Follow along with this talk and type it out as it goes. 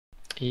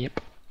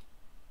Yep.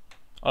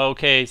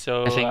 Okay,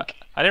 so I think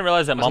I didn't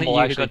realize that wasn't it Mumble you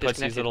who actually got puts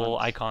these disconnected little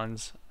once?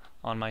 icons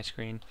on my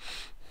screen.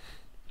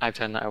 I've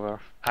turned that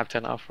over. I've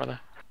turned that off, rather.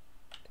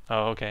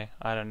 Oh, okay.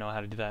 I don't know how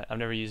to do that. I've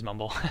never used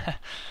Mumble.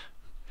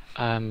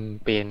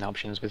 Be in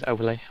options with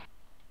overlay.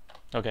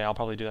 Okay, I'll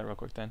probably do that real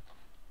quick then.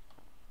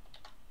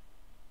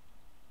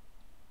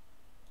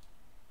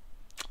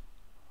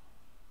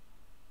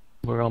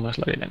 We're almost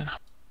loaded in.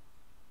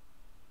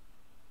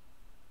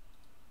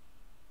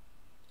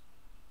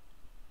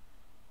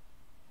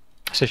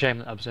 It's a shame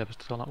that Observer's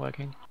still not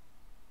working.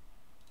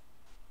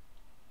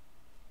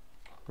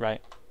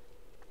 Right.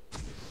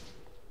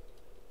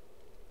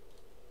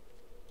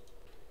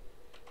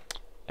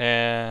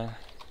 And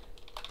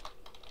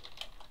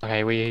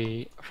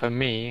Okay, for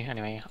me,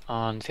 anyway,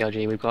 on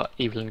CLG, we've got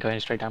Evelyn going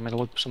straight down middle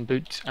with some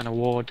boots and a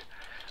ward.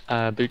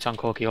 Boots on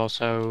Corky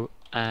also,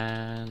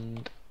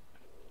 and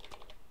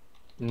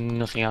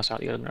nothing else out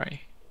of the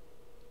ordinary.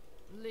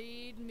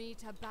 Lead me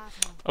to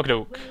battle. okay,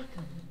 doke. Welcome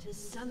to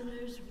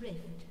Summoner's Rift.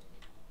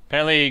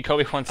 Apparently,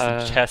 Kobe wants to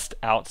Uh, chest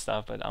out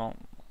stuff, but I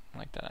don't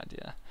like that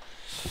idea.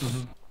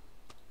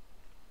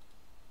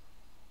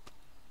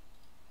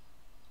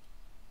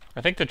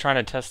 I think they're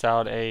trying to test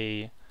out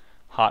a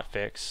hot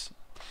fix.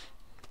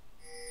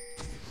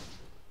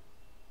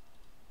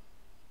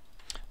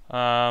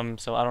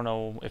 So I don't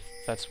know if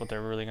that's what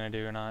they're really going to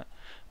do or not.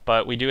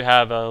 But we do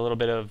have a little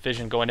bit of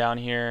vision going down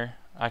here.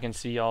 I can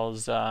see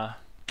y'all's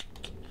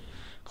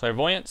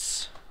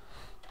clairvoyance.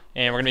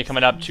 And we're going to be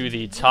coming up to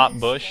the top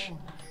bush.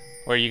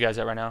 Where are you guys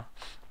at right now?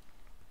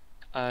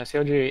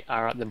 CLG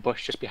are at the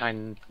bush just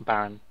behind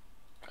Baron,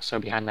 so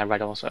behind their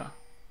red also.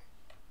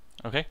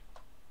 Okay.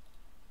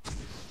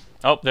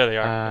 Oh, there they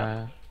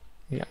are.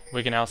 Yeah.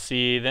 We can now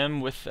see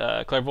them with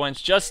clairvoyance,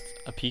 just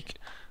a peek.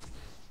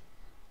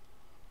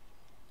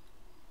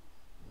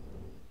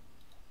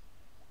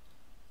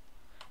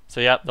 So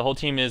yeah, the whole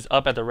team is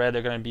up at the red.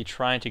 They're going to be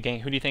trying to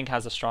gank. Who do you think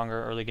has a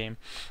stronger early game?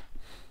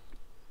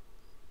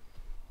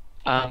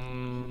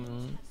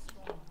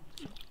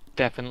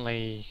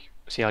 Definitely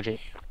CLG.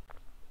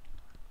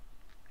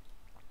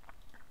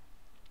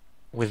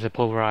 With the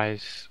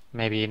pulverize,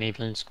 maybe an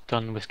Evelyn's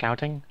done with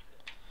scouting.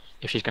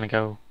 If she's gonna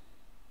go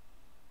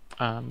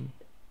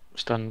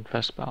stun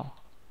first spell.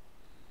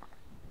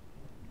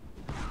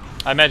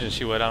 I imagine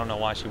she would. I don't know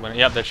why she wouldn't.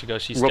 Yep, there she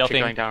goes. She's Rupture stealthing.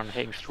 going down and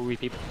hitting 3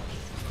 people.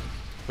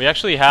 We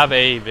actually have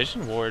a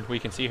vision ward. We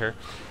can see her.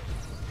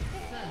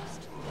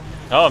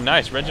 Oh,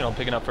 nice. Reginald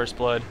picking up first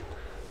blood.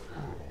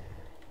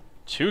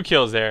 2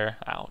 kills there.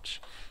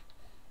 Ouch.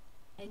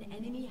 An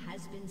enemy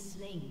has been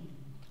slain.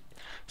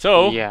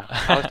 So, Yeah,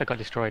 Alistair got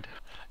destroyed.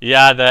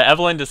 yeah, the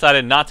Evelyn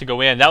decided not to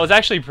go in. That was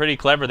actually pretty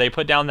clever. They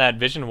put down that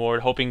vision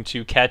ward hoping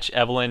to catch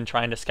Evelyn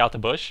trying to scout the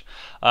bush,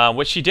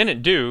 which she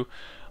didn't do.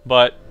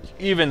 But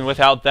even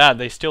without that,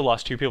 they still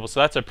lost 2 people.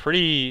 So that's a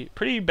pretty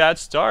bad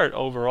start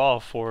overall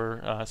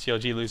for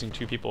CLG, losing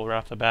 2 people right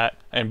off the bat.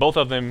 And both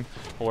of them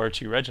were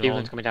to Reginald.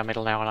 Evelyn's coming down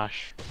middle now on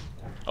Ash.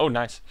 Oh,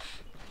 nice.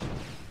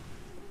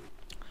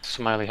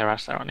 Some early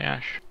harass there on the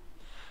Ash.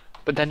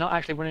 But they're not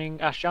actually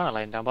running Ash Janna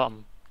lane down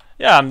bottom.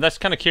 Yeah, that's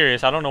kind of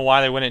curious. I don't know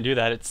why they wouldn't do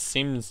that. It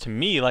seems to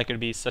me like it would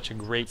be such a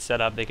great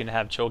setup. They can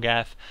have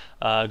Cho'Gath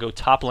go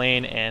top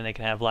lane, and they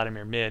can have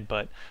Vladimir mid.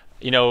 But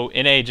you know,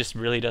 NA just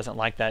really doesn't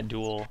like that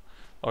dual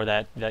or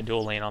that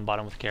dual lane on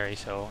bottom with carry.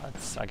 So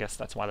I guess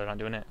that's why they're not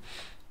doing it.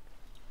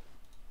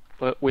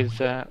 But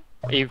with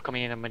Eve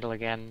coming in the middle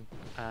again,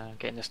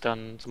 getting the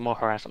stun, some more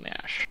harass on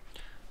the Ash.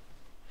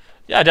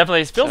 Yeah,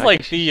 definitely. It feels So I like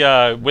guess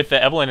the with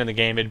the Evelyn in the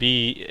game, it'd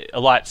be a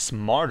lot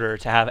smarter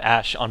to have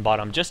Ashe on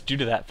bottom, just due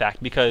to that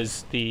fact.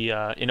 Because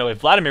the you know, if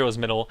Vladimir was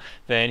middle,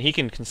 then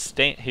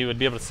he would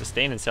be able to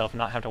sustain himself and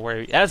not have to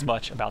worry as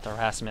much about the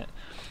harassment.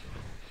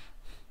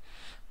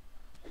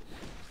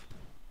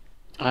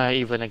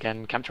 Evelyn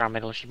again, camped around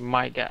middle. She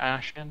might get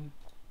Ash in.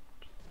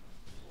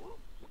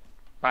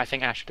 But I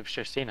think Ash should have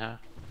just seen her.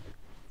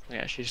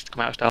 Yeah, she's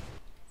come out of stealth.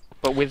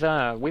 But with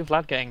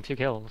Vlad getting 2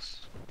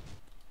 kills,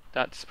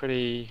 that's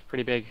pretty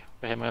big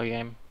for him early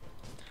game.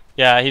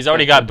 Yeah, he's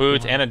already got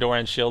boots Yeah. and a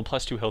Doran shield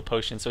plus 2 health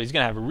potions, so he's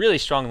gonna have really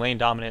strong lane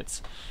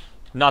dominance.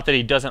 Not that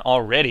he doesn't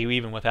already,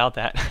 even without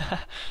that.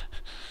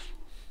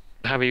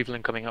 Have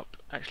Evelyn coming up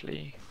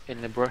actually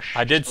in the brush.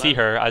 I did just see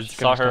below. her. I She's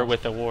saw gonna her stealth.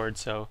 with the ward,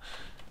 so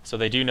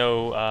they do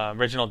know.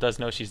 Reginald does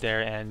know she's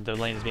there, and the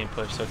lane is being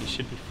pushed, so he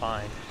should be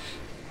fine.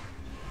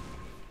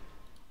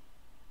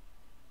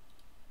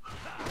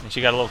 And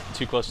she got a little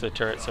too close to the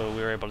turret, so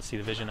we were able to see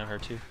the vision of her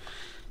too.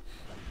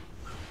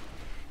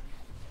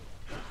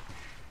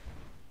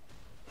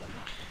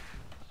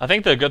 I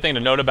think the good thing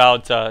to note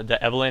about the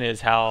Evelyn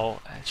is how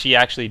she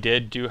actually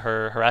did do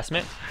her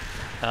harassment.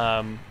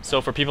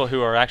 So for people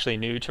who are actually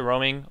new to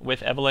roaming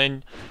with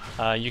Evelyn,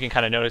 you can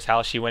kind of notice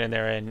how she went in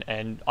there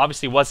and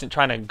obviously wasn't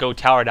trying to go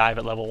tower dive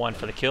at level 1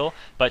 for the kill,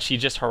 but she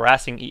just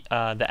harassing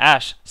the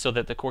Ashe so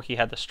that the Corki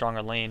had the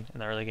stronger lane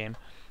in the early game.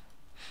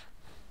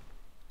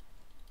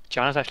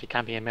 Janna's actually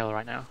camping in middle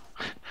right now.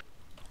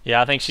 Yeah,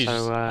 I think she's.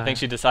 I think So,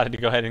 she decided to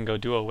go ahead and go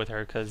duo with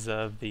her because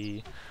of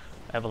the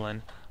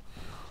Evelyn.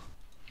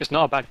 It's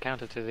not a bad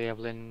counter to the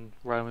Evelyn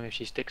roam if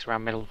she sticks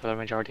around middle for the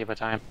majority of her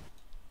time.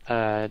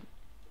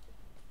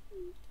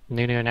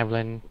 Nunu and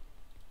Evelyn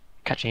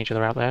catching each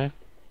other out there.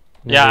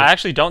 Yeah, Nunu, I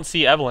actually don't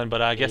see Evelyn,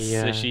 but I guess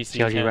the, she sees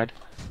CLG him. red.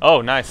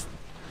 Oh, nice.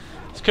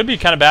 This could be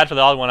kind of bad for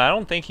the odd one. I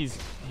don't think he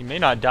may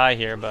not die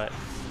here, but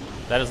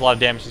that is a lot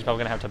of damage he's probably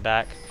going to have to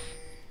back.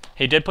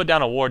 He did put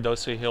down a ward, though,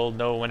 so he'll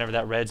know whenever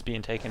that red's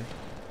being taken.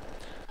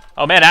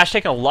 Oh, man, Ashe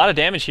taking a lot of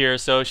damage here,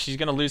 so she's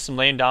going to lose some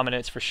lane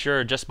dominance for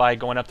sure just by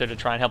going up there to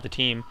try and help the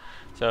team.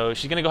 So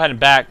she's going to go ahead and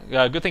back.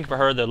 Good thing for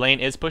her, the lane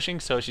is pushing,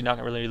 so she's not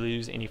going to really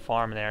lose any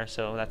farm there,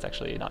 so that's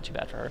actually not too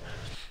bad for her.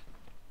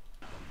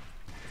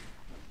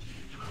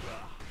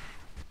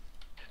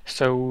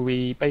 So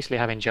we basically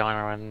have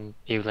Injana and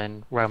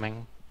Evelyn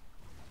roaming.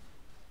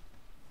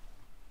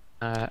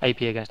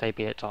 AP against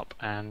AP at top,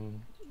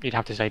 and you'd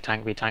have to say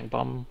tank v tank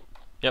bomb.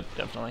 Yep,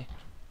 definitely.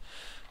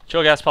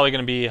 Cho'Gath's probably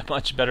going to be a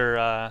much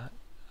better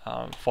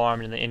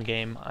farm in the end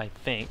game, I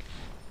think.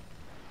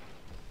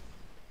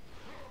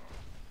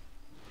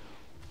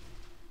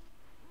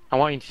 I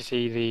want you to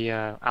see the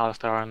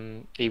Alistar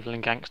and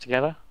Evelyn ganks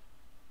together.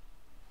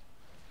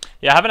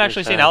 Yeah, I haven't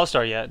actually seen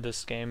Alistar yet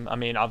this game. I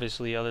mean,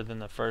 obviously, other than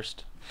the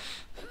first.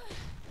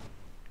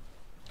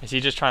 Is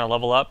he just trying to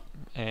level up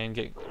and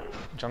get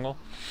jungle?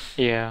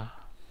 Yeah.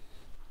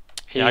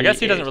 Yeah, I guess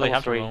he doesn't really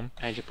have to roam.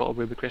 And he just bought a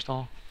ruby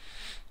crystal.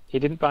 He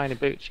didn't buy any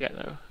boots yet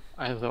though.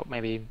 I thought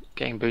maybe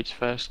getting boots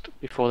first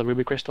before the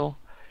ruby crystal,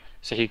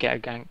 so he'd get a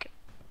gank.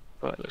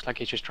 But it looks like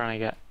he's just trying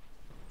to get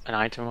an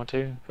item or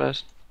two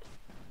first.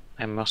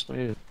 And must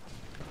move.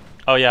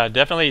 Oh yeah,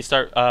 definitely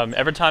start.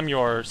 Every time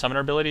your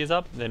summoner ability is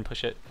up, then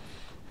push it.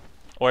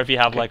 Or if you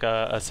have like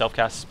a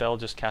self-cast spell,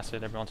 just cast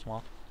it every once in a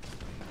while.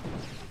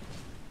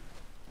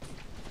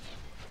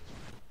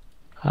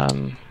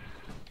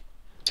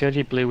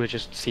 CLG blue was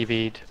just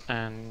CV'd,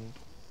 and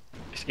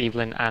it's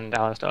Evelyn and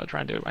Alistar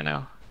trying to do it right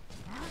now.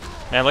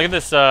 Man, look at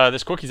this.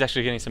 This Corki's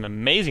actually getting some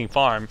amazing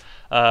farm.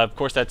 Of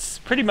course, that's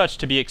pretty much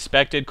to be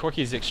expected.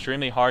 Corki's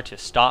extremely hard to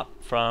stop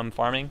from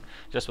farming,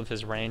 just with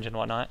his range and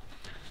whatnot.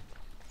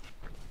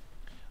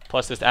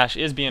 Plus, this Ashe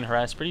is being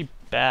harassed pretty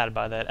bad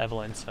by that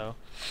Evelyn, so.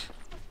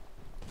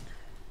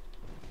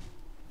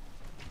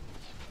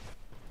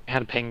 I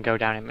had a ping go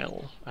down in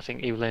middle. I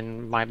think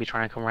Evelyn might be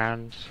trying to come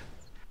around.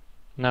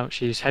 No,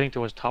 she's heading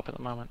towards top at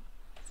the moment.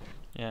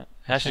 Yeah,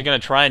 Ashe is going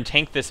to try and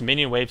tank this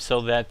minion wave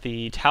so that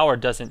the tower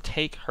doesn't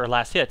take her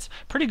last hits.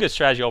 Pretty good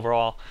strategy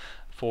overall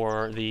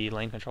for the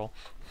lane control.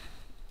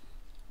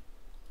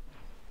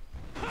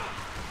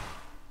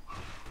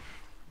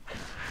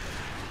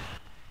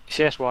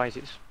 CS-wise,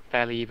 it's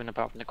fairly even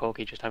apart from the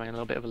Corki just having a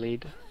little bit of a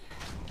lead.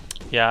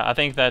 Yeah, I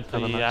think that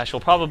the Ashe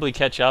will probably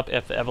catch up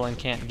if the Evelyn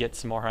can't get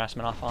some more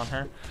harassment off on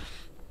her.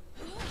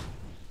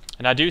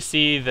 And I do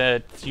see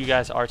that you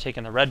guys are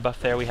taking the red buff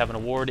there. We have an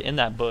award in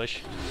that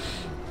bush.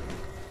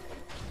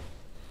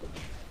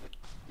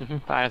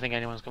 But I don't think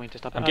anyone's going to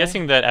stop it. I'm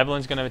guessing that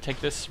Evelyn's going to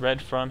take this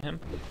red from him.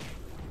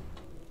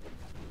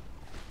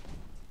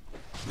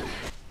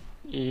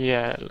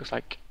 Yeah, it looks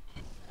like.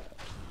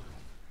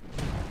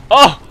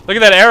 Oh, look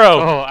at that arrow!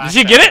 Oh, did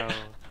you get it?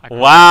 I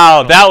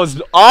Wow, that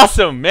was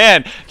awesome,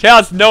 man.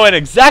 Chaos knowing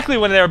exactly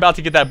when they're about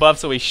to get that buff,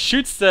 so he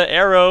shoots the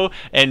arrow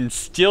and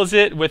steals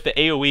it with the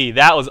AoE.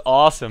 That was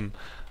awesome.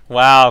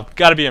 Wow,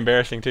 gotta be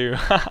embarrassing too.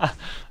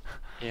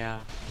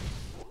 Yeah.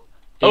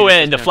 Oh,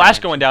 and the flash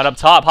going down up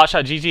top.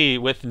 Hotshot GG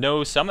with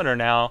no summoner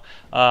now,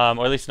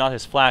 or at least not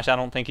his flash. I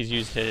don't think he's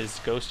used his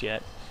ghost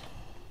yet.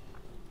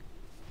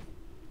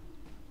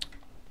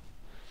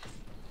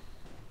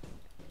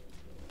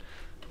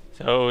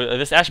 So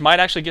this Ashe might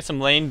actually get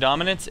some lane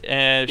dominance,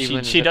 and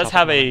she does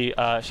have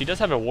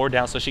a ward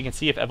down, so she can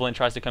see if Evelyn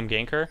tries to come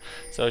gank her.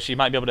 So she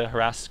might be able to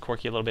harass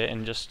Corki a little bit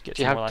and just get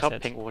some more last hits.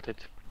 Top pink warded?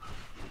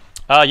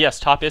 Yes,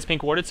 top is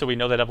pink warded, so we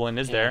know that Evelyn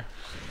is there.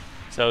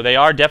 So they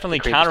are definitely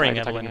countering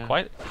Evelyn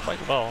quite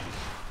well.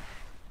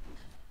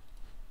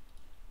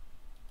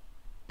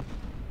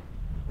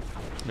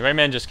 The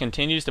Rayman just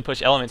continues to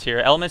push Elements here.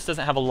 Elements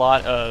doesn't have a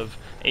lot of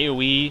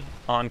AoE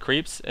on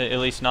creeps, at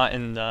least not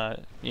in the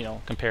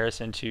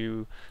comparison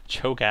to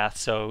Cho'Gath,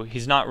 so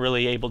he's not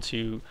really able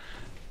to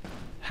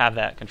have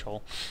that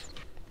control.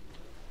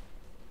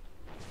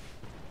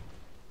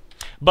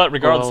 But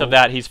regardless of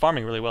that, he's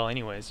farming really well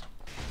anyways.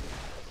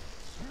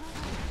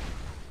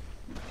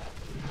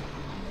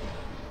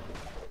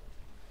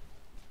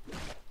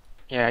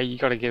 Yeah, you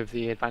got to give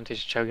the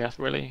advantage to Cho'Gath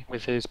really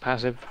with his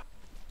passive.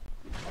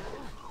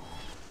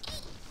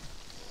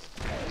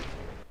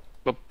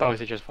 But both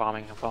are just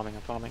farming and farming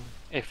and farming.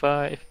 If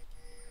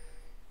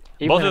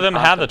both of them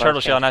have the turtle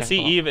shell, and I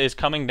see Eve is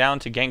coming down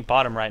to gank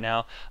bottom right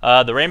now.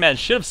 The Rayman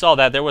should have saw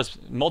that. There was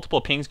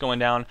multiple pings going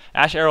down.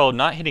 Ashe arrow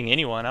not hitting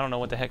anyone. I don't know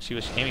what the heck she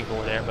was aiming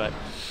for there, but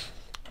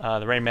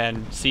the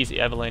Rayman sees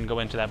Evelyn go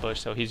into that bush,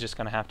 so he's just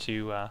going to have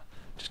to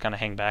just kind of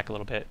hang back a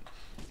little bit.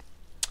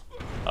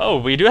 Oh,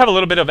 we do have a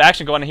little bit of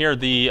action going on here.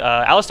 The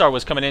Alistar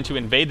was coming in to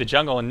invade the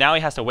jungle, and now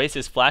he has to waste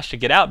his flash to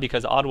get out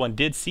because Odd One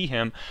did see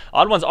him.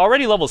 Odd One's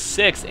already level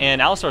 6, and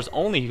Alistar's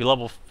only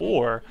level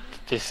 4.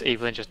 This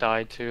Evelyn just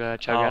died to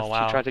Cho'Gath. Oh,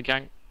 wow. She tried to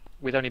gank.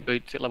 with only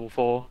boots at level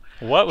 4.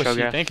 What was she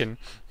Cho'Gath, thinking?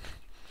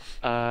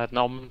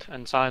 Nommed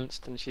and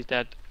silenced, and she's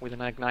dead with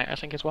an ignite, I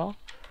think, as well.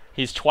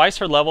 He's twice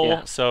her level,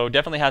 Yeah. so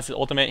definitely has his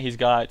ultimate. He's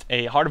got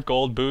a Heart of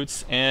Gold,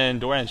 boots, and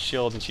Doran's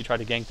shield, and she tried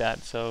to gank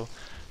that, so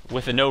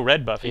with a no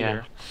red buff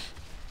either.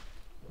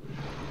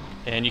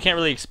 And you can't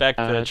really expect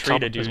the tree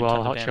to do as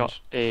well. tons of Hotshot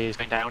damage. is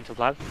going down to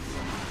Vlad.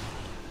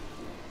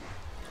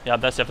 Yeah,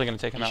 that's definitely going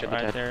to take him He out should be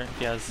right dead. there. If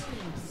he has,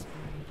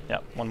 yeah,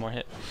 one more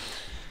hit.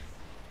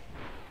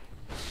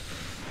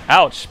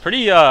 Ouch!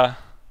 Pretty oh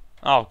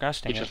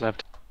gosh dang He it. just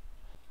lived.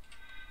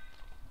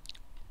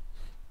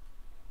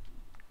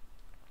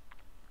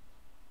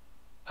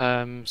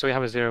 So we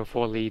have a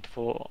 0-4 lead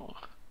for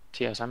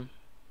TSM,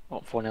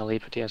 or 4-0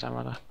 lead for TSM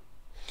rather.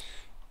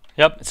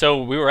 Yep.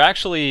 So we were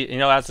actually,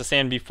 as I was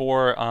saying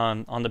before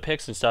on the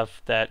picks and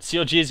stuff, that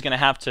CLG is going to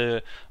have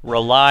to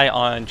rely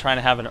on trying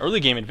to have an early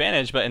game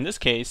advantage. But in this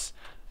case,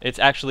 it's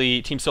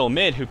actually Team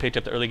Solomid who picked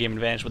up the early game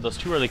advantage with those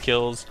 2 early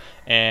kills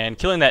and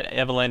killing that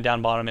Evelyn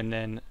down bottom, and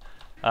then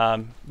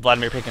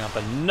Vladimir picking up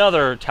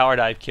another tower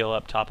dive kill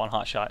up top on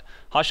Hotshot.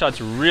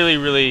 Hotshot's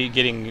really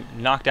getting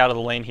knocked out of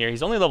the lane here.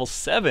 He's only level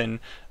 7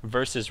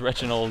 versus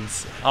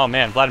Reginald's. Oh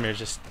man, Vladimir's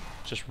just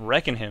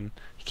wrecking him.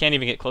 He can't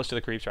even get close to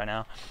the creeps right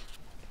now.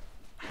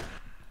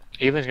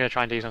 Evelyn's going to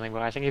try and do something,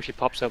 but I think if she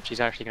pops up, she's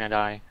actually going to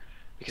die.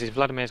 Because if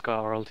Vladimir's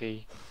got her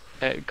ulti,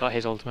 got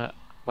his ultimate,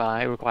 well,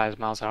 it requires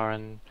Malzahar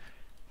and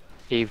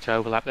Eve to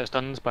overlap their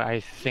stuns, but I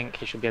think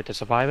he should be able to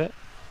survive it.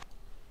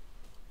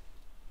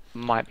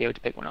 Might be able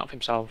to pick one off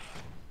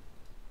himself.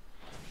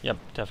 Yep,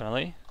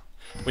 definitely.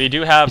 We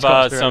do have He's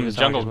got a Spirit of some his own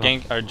jungle as well.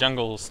 gank or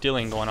jungle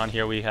stealing going on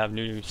here. We have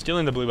new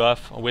stealing the blue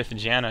buff with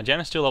Janna.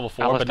 Janna's still level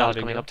 4, but not a Alistar's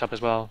big coming deal. up top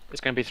as well.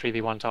 It's going to be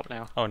 3v1 top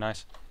now. Oh,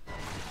 nice.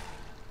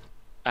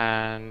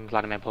 And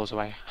Vladimir pulls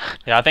away.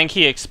 Yeah, I think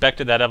he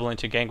expected that Evelyn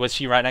to gank. Was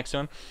she right next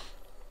to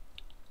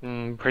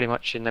him? Pretty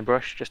much in the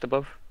brush, just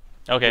above.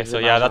 Okay, With so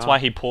the yeah, that's Malzahar. why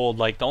he pulled.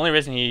 Like, the only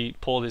reason he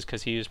pulled is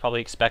because he was probably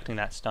expecting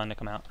that stun to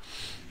come out.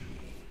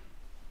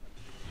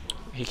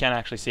 He can't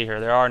actually see her.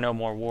 There are no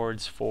more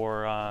wards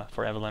for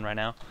Evelyn right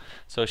now,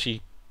 so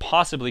she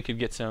possibly could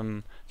get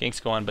some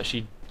ganks going, but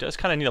she does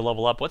kind of need to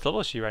level up. What level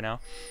is she right now?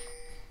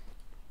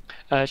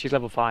 She's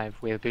level 5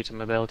 with boots and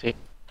mobility,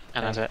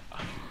 and that's it.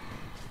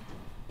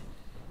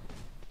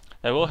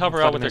 That will help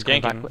her out with her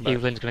Vladimir's coming ganking. back, but-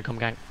 Evelyn's going to come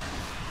gank.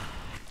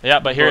 Yeah,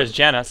 but here Well- is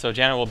Janna, so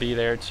Janna will be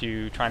there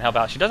to try and help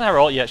out. She doesn't have her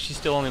ult yet. She's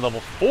still only level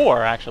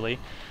 4, actually.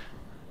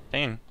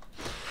 Dang.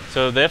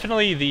 So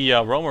definitely the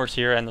roamers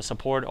here and the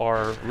support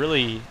are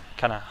really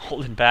kind of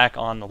holding back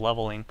on the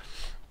leveling.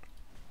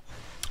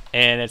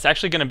 And it's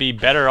actually going to be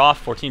better off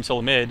for Team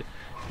Solomid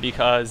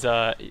because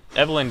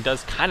Evelyn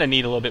does kind of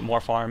need a little bit more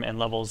farm and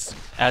levels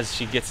as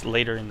she gets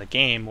later in the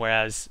game,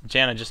 whereas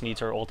Janna just needs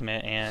her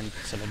ultimate and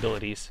some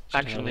abilities. She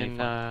doesn't Action really need in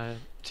farm.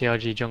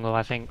 TLG jungle,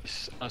 I think.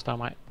 Star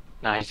might.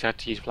 Nah, he's had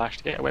to use flash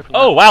to get away from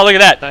Oh, that. wow, look at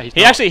that. No, he's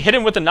He not. actually hit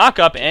him with a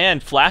knock-up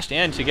and flashed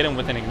in to get him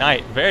with an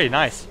ignite. Very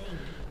nice.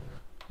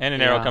 And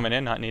an arrow Yeah. coming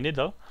in, not needed,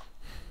 though.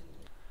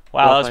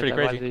 Wow, Well that was played pretty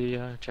there by crazy.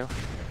 the, Joe.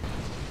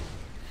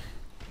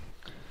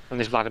 And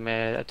this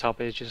Vladimir at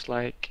top is just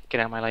like, get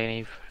out my lane,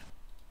 Eve.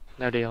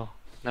 No deal.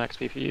 No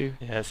XP for you.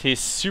 Yes, he's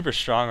super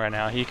strong right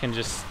now. He can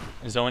just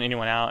zone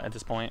anyone out at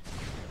this point.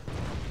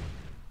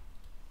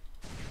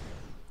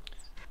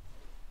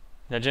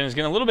 Now Jenna's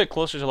getting a little bit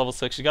closer to level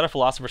 6. She's got a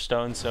Philosopher's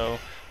Stone, so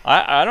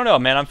I don't know,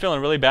 man. I'm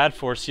feeling really bad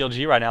for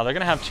CLG right now. They're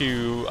going to have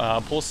to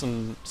pull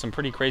some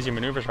pretty crazy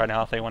maneuvers right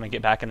now if they want to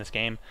get back in this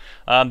game.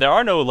 There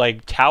are no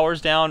like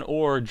towers down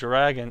or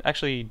dragon.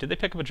 Actually, did they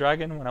pick up a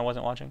dragon when I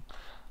wasn't watching?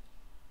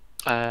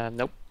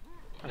 Nope.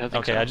 I don't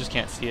think Okay, so. I just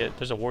can't see it.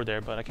 There's a ward there,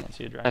 but I can't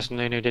see a dragon. Unless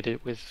Nunu did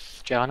it with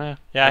Janna.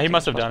 Yeah, I he think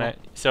must it's have done it.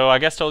 possible. So I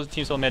guess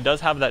Team Solomid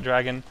does have that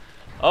dragon.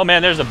 Oh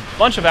man, there's a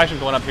bunch of action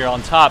going up here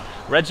on top.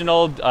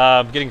 Reginald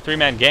getting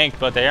 3-man ganked,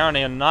 but they're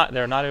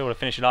not able to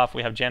finish it off.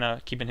 We have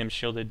Janna keeping him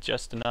shielded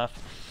just enough.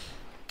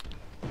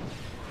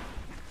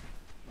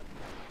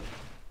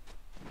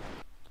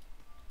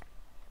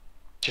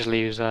 Just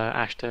leaves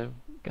Ash to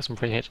get some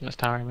free hits from this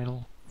tower in the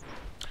middle.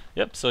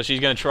 Yep, so she's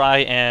going to try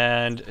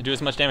and do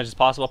as much damage as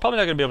possible. Probably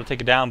not going to be able to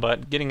take it down,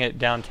 but getting it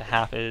down to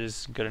half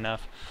is good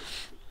enough.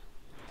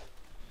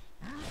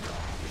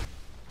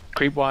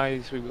 Creep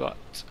wise, we've got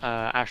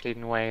Ash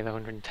leading the way with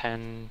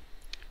 110,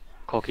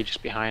 Corky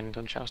just behind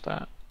on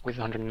Shellstar with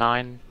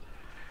 109.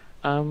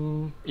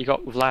 You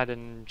got Vlad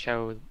and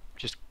Cho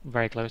just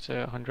very close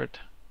to 100.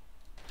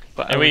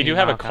 But And we only do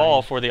have a Maokai.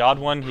 call for the odd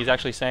one. He's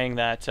actually saying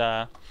that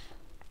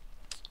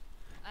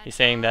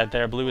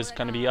their blue is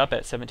going to be up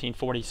at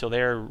 1740, so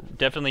they're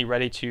definitely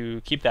ready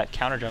to keep that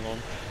counter jungle.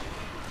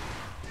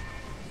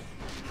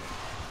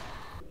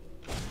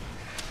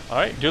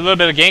 Alright, do a little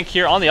bit of gank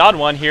here on the odd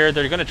one here.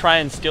 They're going to try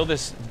and steal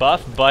this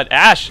buff, but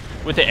Ash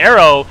with the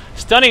arrow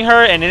stunning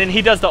her, and then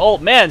he does the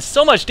ult. Man,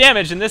 so much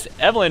damage, and this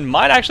Evelyn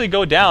might actually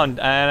go down,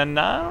 and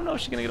I don't know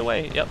if she's going to get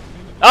away. Yep.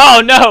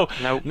 Oh, no!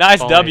 Nope,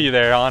 Nice only. W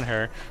there on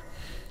her.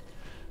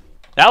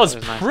 That was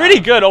was a nice pretty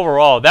round. good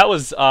overall. That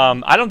was,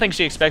 I don't think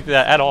she expected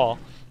that at all.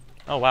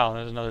 Oh, wow,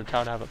 there's another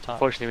tower dive up top.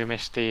 Fortunately, we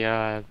missed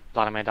the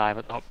Vladimir dive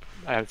at top.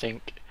 I don't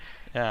think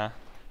Yeah.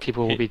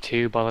 people will be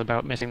too bothered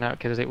about missing that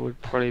because it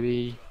would probably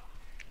be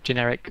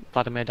generic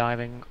Vladimir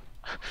diving.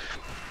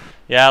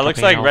 Yeah, it looks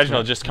Dropping like an Reginald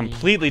ultimate. just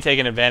completely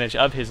taking advantage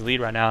of his lead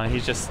right now, and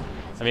he's just,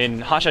 I mean,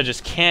 Hasha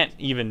just can't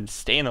even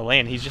stay in the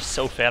lane. He's just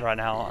so fed right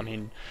now. I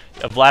mean,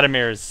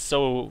 Vladimir is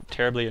so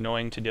terribly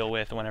annoying to deal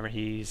with whenever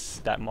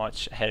he's that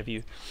much ahead of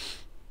you.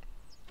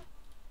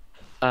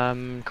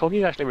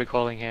 Corgi's actually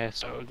recalling here,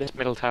 so this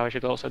middle tower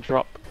should also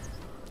drop.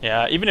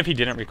 Yeah, even if he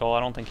didn't recall, I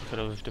don't think he could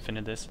have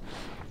defended this.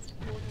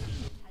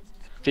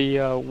 The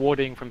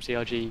warding from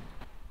CLG,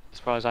 as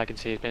far as I can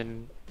see, has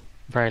been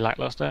very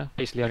lackluster.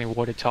 Basically only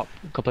warded top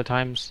a couple of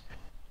times.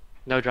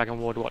 No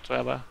dragon ward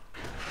whatsoever.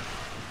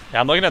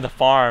 Yeah, I'm looking at the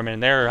farm,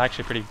 and they're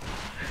actually pretty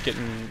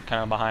getting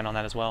kind of behind on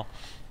that as well.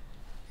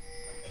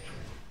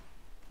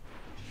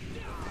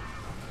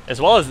 As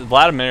well as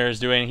Vladimir is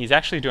doing, he's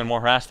actually doing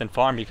more harass than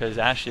farm because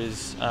Ashe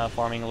is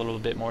farming a little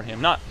bit more than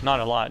him. Not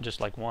a lot, just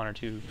like 1 or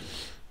 2.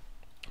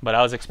 But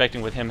I was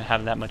expecting with him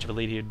having that much of a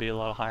lead, he would be a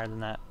lot higher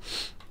than that.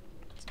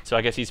 So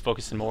I guess he's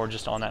focusing more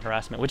just on that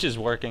harassment, which is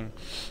working.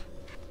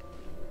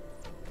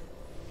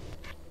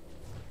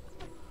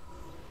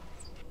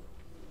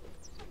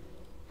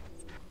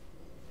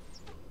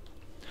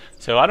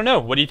 So I don't know.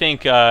 What do you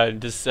think?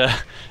 Does the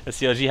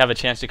CLG have a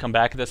chance to come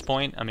back at this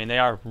point? I mean, they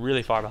are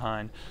really far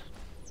behind.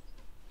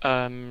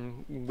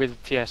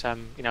 With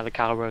TSM, you know, the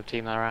caliber of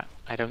team they're at,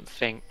 I don't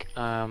think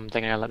they're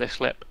going to let this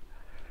slip.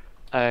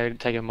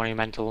 Take a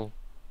monumental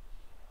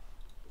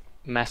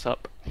mess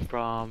up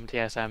from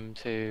TSM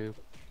to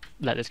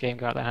let this game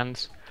go out of their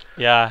hands.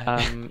 Yeah.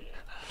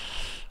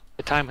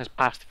 The time has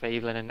passed for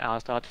Evelyn and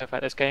Alistar to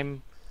affect this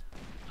game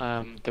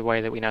the way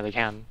that we know they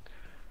can,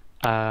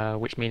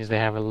 which means they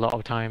have a lot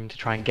of time to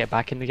try and get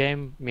back in the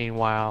game.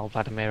 Meanwhile,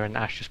 Vladimir and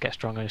Ashe just get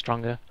stronger and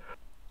stronger.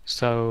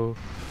 So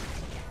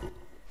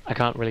I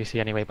can't really see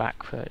any way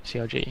back for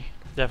CLG.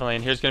 Definitely,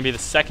 and here's going to be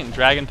the second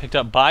dragon picked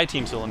up by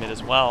Team Solomid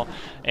as well.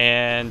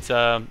 And,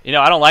 you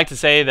know, I don't like to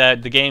say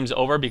that the game's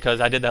over because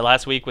I did that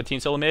last week with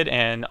Team Solomid,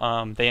 and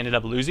they ended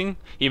up losing,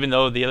 even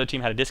though the other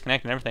team had a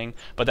disconnect and everything.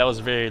 But that was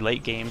a very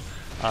late game.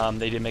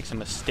 They did make some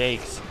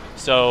mistakes.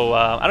 So,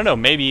 I don't know,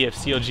 maybe if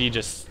CLG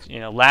just,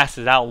 you know, lasts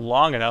it out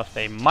long enough,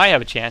 they might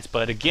have a chance.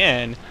 But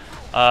again,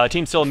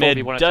 Team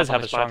Solomid does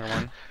have a stronger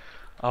one.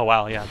 Oh,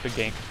 wow, yeah, big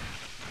game.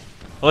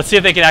 Well, let's see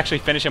if they can actually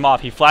finish him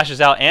off. He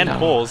flashes out and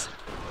pulls.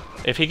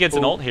 If he gets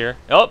an ult here.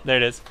 Oh, there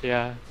it is.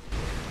 Yeah.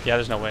 Yeah,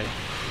 there's no way.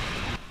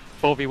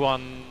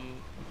 4v1.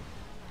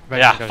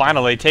 Yeah,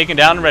 finally taking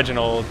down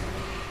Reginald.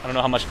 I don't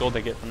know how much gold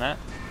they get from that.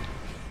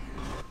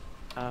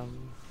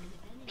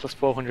 Plus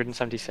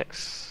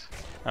 476.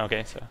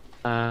 Okay, so.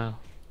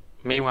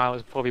 Meanwhile,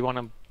 it's 4v1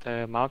 on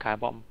the Maokai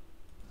bottom.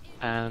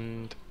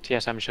 And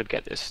TSM should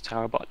get this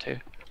tower bot too.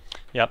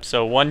 Yep,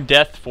 so 1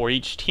 death for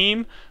each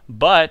team,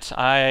 but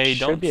I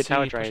don't Should be a see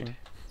tower pushing. trade.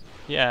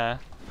 Yeah.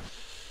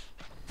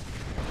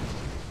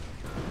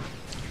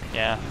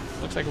 Yeah,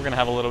 looks like we're going to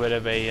have a little bit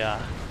of a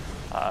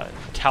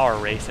tower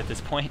race at this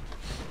point.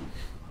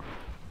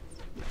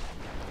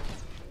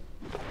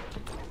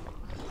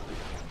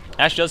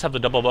 Ashe does have the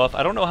double buff.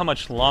 I don't know how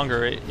much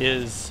longer it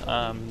is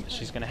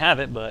she's going to have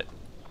it, but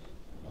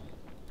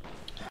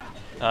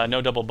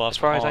no double buff. As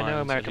far as I know,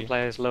 on American CLG.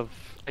 players love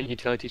a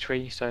utility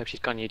tree, so if she's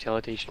gone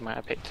utility, she might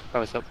have picked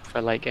both up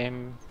for late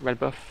game red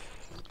buff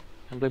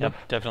and blue Yep,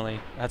 buff.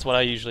 definitely. That's what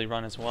I usually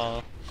run as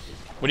well.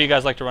 What do you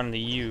guys like to run in the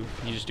EU?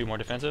 You just do more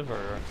defensive,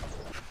 or?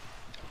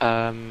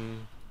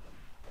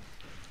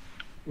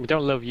 We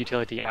don't love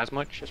utility as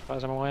much, as far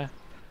as I'm aware.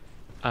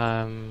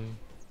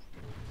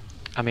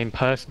 I mean,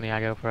 personally, I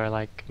go for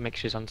like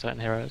mixtures on certain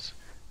heroes.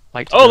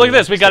 Like Oh, look at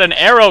this! We got an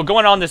arrow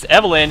going on this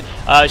Evelyn.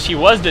 She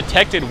was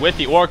detected with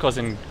the oracles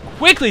and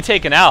quickly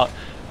taken out.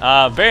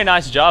 Very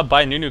nice job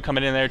by Nunu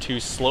coming in there to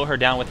slow her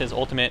down with his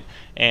ultimate,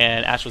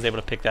 and Ashe was able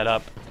to pick that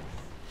up.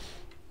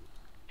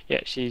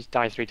 Yeah, she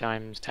died 3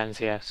 times, 10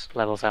 CS,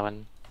 level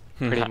 7.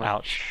 Pretty much.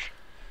 Ouch.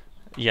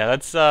 Yeah,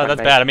 that's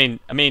bad. I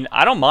mean,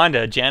 I don't mind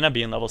a Janna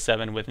being level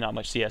 7 with not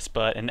much CS,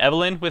 but an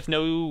Evelyn with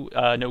no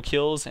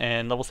kills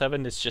and level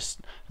 7 is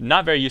just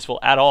not very useful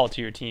at all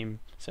to your team.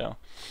 So.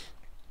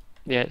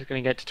 Yeah, it's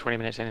going to get to 20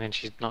 minutes in and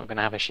she's not going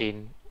to have a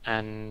Sheen.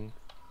 And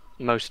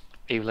most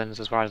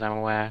Evelyns, as far as I'm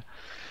aware,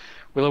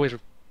 will always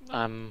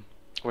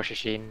rush a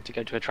Sheen to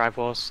get to a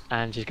Triforce,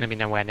 and she's going to be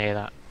nowhere near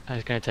that. And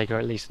it's going to take her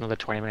at least another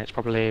 20 minutes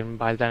probably, and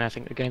by then I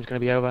think the game's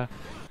going to be over.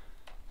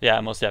 Yeah,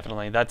 most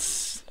definitely.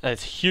 That's a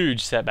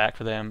huge setback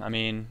for them. I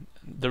mean,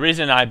 the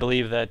reason I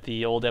believe that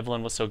the old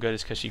Evelyn was so good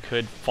is because she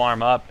could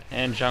farm up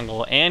and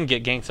jungle and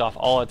get ganks off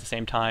all at the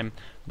same time.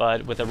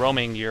 But with the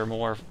roaming, you're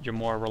more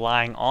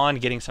relying on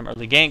getting some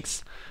early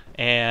ganks,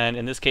 and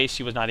in this case,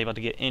 she was not able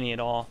to get any at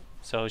all,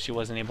 so she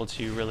wasn't able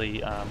to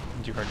really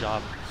do her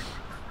job.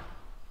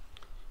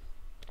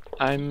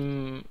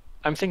 I'm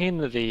thinking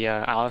that the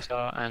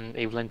Alistar and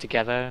Evelyn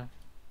together,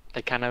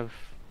 it's kind of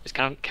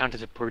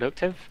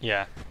counterproductive.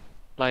 Yeah.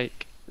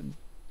 Like,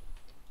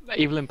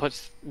 Evelyn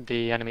puts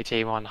the enemy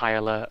team on high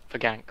alert for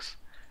ganks,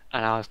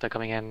 and Alistar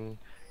coming in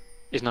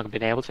is not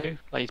been able to.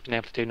 Like, he's been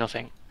able to do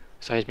nothing.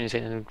 So he's been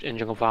sitting in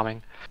jungle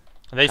farming.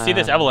 They see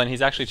this Evelyn.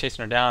 He's actually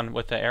chasing her down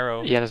with the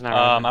arrow. Yeah, there's no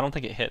arrow. I don't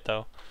think it hit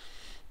though.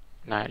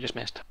 No, it just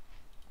missed.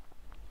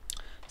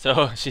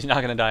 So she's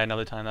not going to die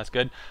another time. That's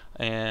good.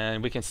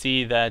 And we can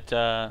see that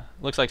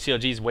looks like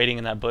CLG is waiting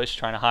in that bush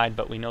trying to hide,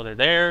 but we know they're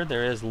there.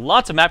 There is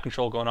lots of map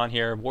control going on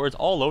here. Wards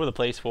all over the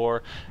place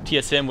for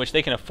TSM, which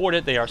they can afford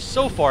it. They are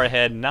so far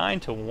ahead,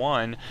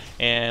 9-1.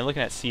 And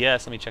looking at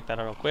CS, let me check that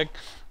out real quick.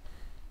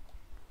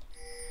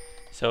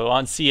 So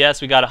on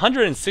CS, we got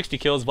 160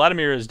 kills.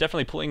 Vladimir is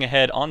definitely pulling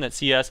ahead on that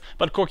CS,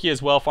 but Corky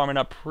as well, farming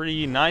up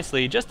pretty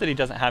nicely, just that he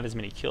doesn't have as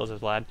many kills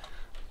as Vlad.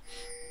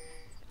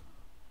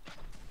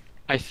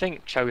 I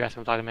think Cho'Gath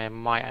and Vladimir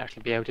might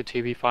actually be able to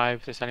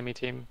 2v5 this enemy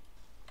team.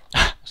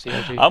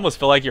 CLG. I almost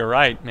feel like you're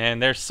right, man.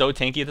 They're so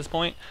tanky at this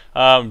point.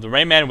 The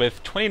Rain Man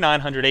with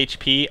 2,900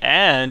 HP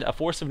and a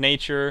Force of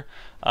Nature.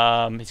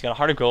 He's got a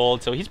Heart of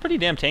Gold, so he's pretty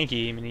damn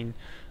tanky. I mean,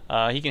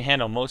 he can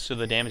handle most of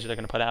the damage they're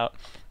going to put out.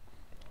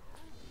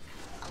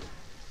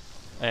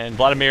 And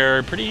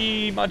Vladimir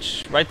pretty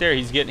much right there.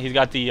 He's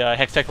got the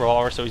Hextech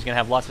Revolver, so he's gonna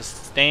have lots of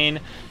sustain.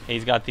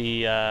 He's got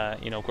the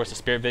of course the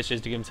Spirit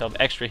Vicious to give himself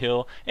extra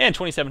heal and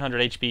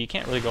 2,700 HP.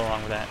 Can't really go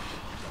wrong with that.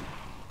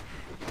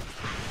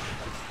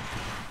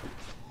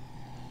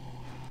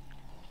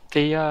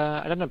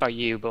 I don't know about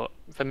you, but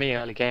for me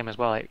early game as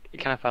well, it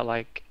kind of felt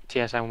like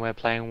TSM were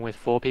playing with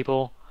 4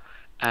 people,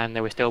 and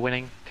they were still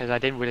winning because I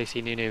didn't really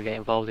see Nunu get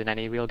involved in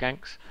any real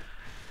ganks,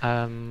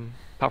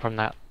 apart from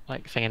that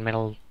like thing in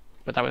middle.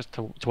 But that was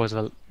towards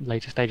the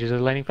later stages of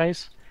the laning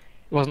phase.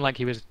 It wasn't like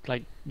he was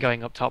like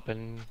going up top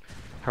and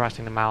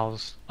harassing the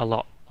Mals a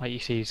lot. Like you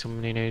see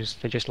some Nunus,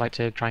 they just like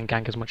to try and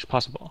gank as much as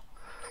possible.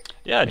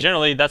 Yeah,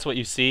 generally that's what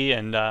you see,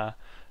 and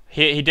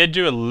he did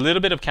do a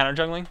little bit of counter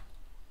juggling.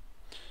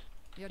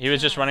 He was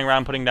just running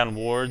around putting down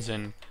wards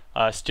and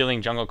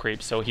stealing jungle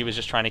creeps, so he was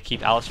just trying to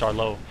keep Alistar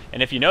low.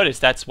 And if you notice,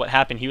 that's what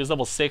happened. He was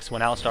level 6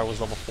 when Alistar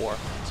was level 4.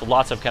 So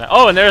lots of kind of...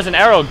 Oh, and there's an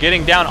arrow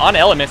getting down on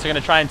Elements. They're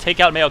going to try and take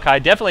out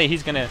Maokai. Definitely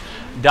he's going to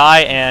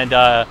die,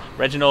 and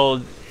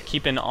Reginald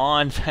keeping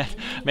on.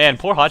 Man,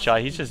 poor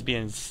Hotshot. He's just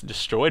being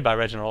destroyed by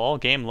Reginald all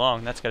game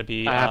long. That's got to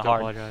be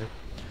hard.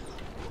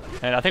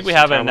 And I think we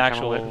have an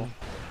actual...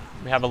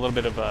 We have a little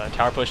bit of a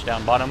tower push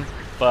down bottom,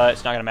 but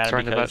it's not going to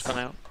matter because...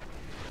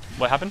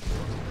 What happened?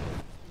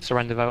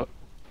 Surrender vote.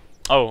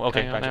 Oh,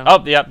 okay.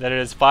 Oh, yeah, that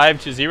is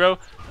 5-0,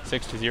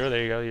 6-0.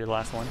 There you go, your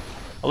last one.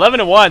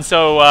 11-1.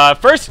 So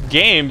first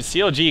game,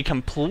 CLG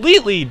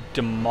completely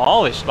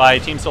demolished by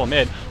Team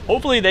Solomid.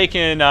 Hopefully they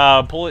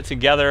can pull it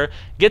together,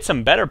 get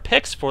some better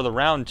picks for the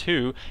round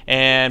 2,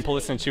 and pull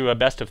this into a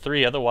best of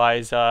 3.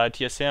 Otherwise,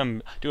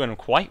 TSM doing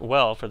quite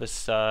well for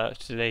this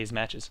today's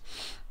matches.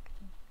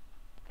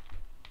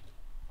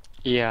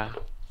 Yeah.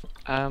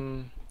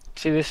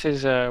 See, this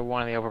is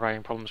one of the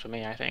overriding problems for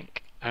me, I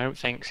think. I don't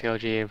think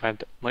CLG have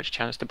had much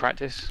chance to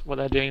practice what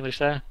they're doing this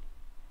there,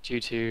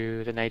 due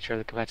to the nature of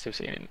the competitive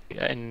scene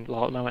in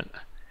LoL at the moment.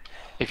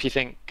 If you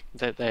think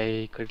that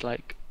they could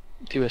like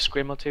do a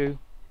scrim or 2,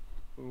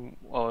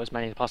 or as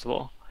many as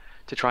possible,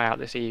 to try out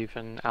this Eve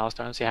and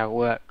Alistar and see how it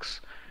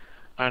works,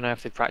 I don't know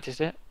if they've practiced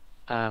it,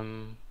 but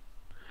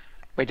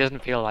it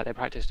doesn't feel like they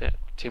practiced it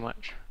too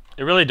much.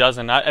 It really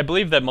doesn't. I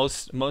believe that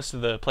most of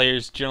the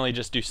players generally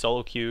just do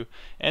solo queue,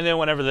 and then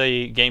whenever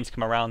the games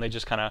come around, they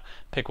just kind of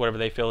pick whatever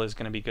they feel is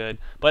going to be good.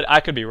 But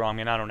I could be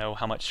wrong, and I don't know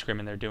how much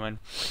scrimming they're doing.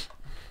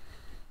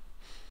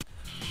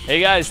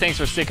 Hey guys, thanks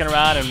for sticking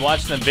around and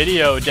watching the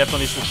video.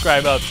 Definitely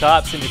subscribe up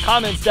top, send your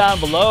comments down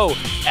below,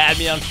 add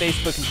me on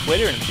Facebook and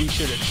Twitter, and be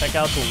sure to check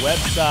out the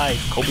website,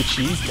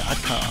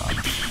 kobecheese.com.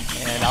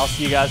 And I'll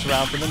see you guys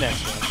around for the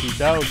next one.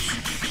 Peace out.